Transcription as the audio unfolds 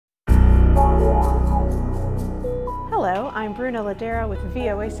Hello, I'm Bruna Ladera with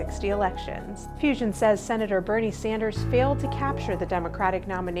VOA60 Elections. Fusion says Senator Bernie Sanders failed to capture the Democratic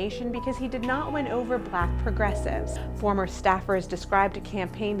nomination because he did not win over black progressives. Former staffers described a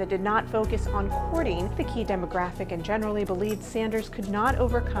campaign that did not focus on courting the key demographic and generally believed Sanders could not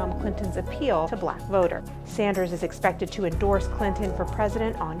overcome Clinton's appeal to black voters. Sanders is expected to endorse Clinton for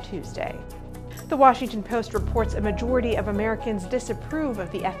president on Tuesday. The Washington Post reports a majority of Americans disapprove of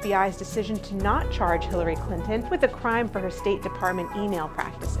the FBI's decision to not charge Hillary Clinton with a crime for her State Department email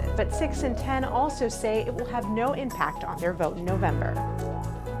practices. But 6 in 10 also say it will have no impact on their vote in November.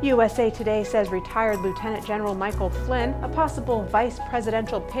 USA Today says retired Lieutenant General Michael Flynn, a possible vice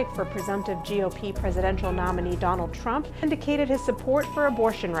presidential pick for presumptive GOP presidential nominee Donald Trump, indicated his support for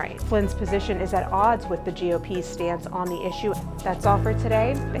abortion rights. Flynn's position is at odds with the GOP's stance on the issue. That's all for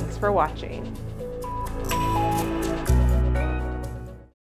today. Thanks for watching.